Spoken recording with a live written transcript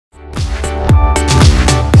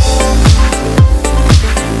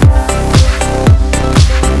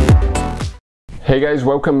Hey guys,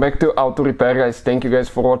 welcome back to Auto Repair guys. Thank you guys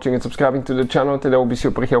for watching and subscribing to the channel. Today will be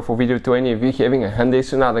super helpful video to any of you having a Hyundai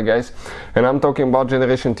Sonata guys. And I'm talking about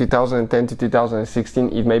generation 2010 to 2016.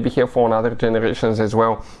 It may be helpful on other generations as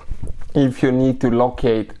well. If you need to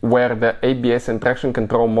locate where the ABS and traction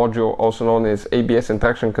control module, also known as ABS and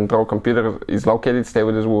traction control computer, is located, stay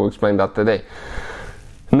with us, we'll explain that today.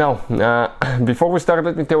 Now, before we start,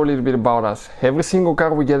 let me tell you a little bit about us. Every single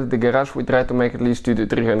car we get at the garage, we try to make at least 200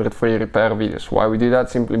 to 300 free repair videos. Why we do that?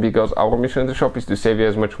 Simply because our mission at the shop is to save you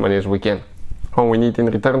as much money as we can. All we need in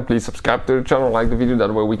return, please subscribe to the channel, like the video,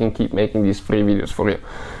 that way we can keep making these free videos for you.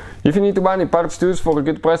 If you need to buy any parts tools for a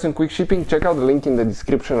good price and quick shipping, check out the link in the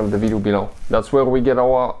description of the video below. That's where we get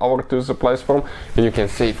our tool supplies from, and you can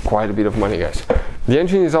save quite a bit of money guys. The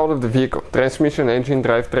engine is out of the vehicle. Transmission, engine,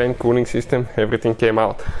 drivetrain, cooling system, everything came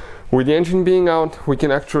out. With the engine being out, we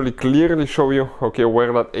can actually clearly show you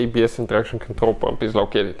where that ABS and traction control pump is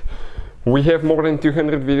located. We have more than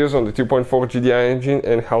 200 videos on the 2.4 GDI engine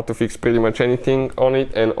and how to fix pretty much anything on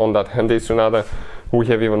it, and on that Hyundai Sonata we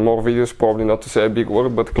have even more videos, probably not to say a big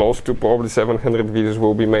word, but close to probably 700 videos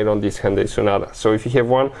will be made on this Hyundai Sonata. So if you have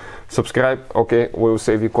one, subscribe, we'll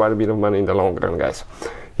save you quite a bit of money in the long run guys.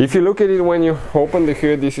 If you look at it when you open the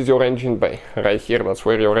hood, this is your engine bay. Right here, that's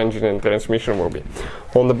where your engine and transmission will be.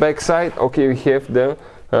 On the back side, we have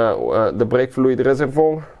the brake fluid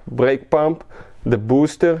reservoir, brake pump, the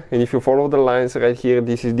booster, and if you follow the lines right here,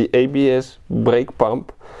 this is the ABS brake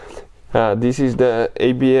pump. This is the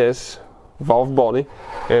ABS valve body,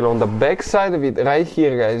 and on the back side of it right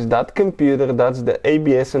here guys, that computer, that's the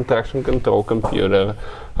ABS and traction control computer,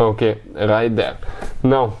 right there.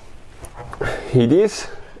 Now it is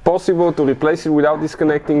possible to replace it without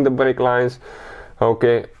disconnecting the brake lines.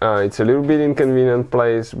 It's a little bit inconvenient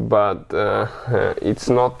place, but it's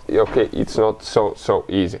not it's not so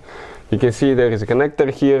easy. You can see there is a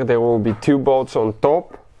connector here, there will be 2 bolts on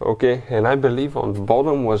top, and I believe on the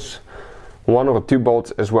bottom was 1 or 2 bolts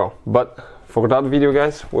as well. But for that video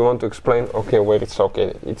guys, we want to explain where it's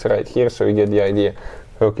located. It's right here, so you get the idea.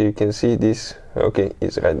 You can see this,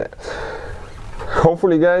 it's right there.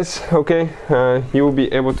 Hopefully guys, you will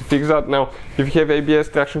be able to fix that. Now, if you have ABS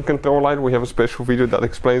traction control light, we have a special video that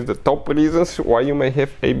explains the top reasons why you may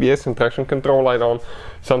have ABS and traction control light on.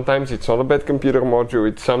 Sometimes it's not a bad computer module,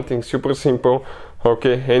 it's something super simple,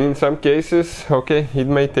 and in some cases, it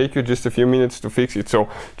may take you just a few minutes to fix it. So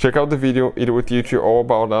check out the video, it will teach you all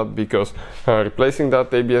about that, because replacing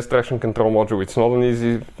that ABS traction control module, it's not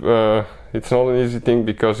an easy thing,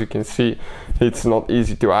 because you can see it's not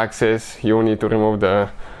easy to access. You need to remove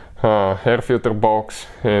the air filter box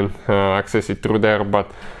and access it through there,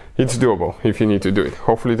 but it's doable if you need to do it.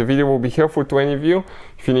 Hopefully the video will be helpful to any of you.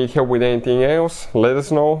 If you need help with anything else, let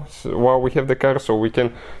us know while we have the car, so we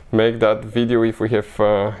can make that video if we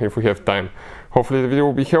have time. Hopefully the video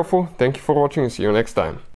will be helpful. Thank you for watching and see you next time.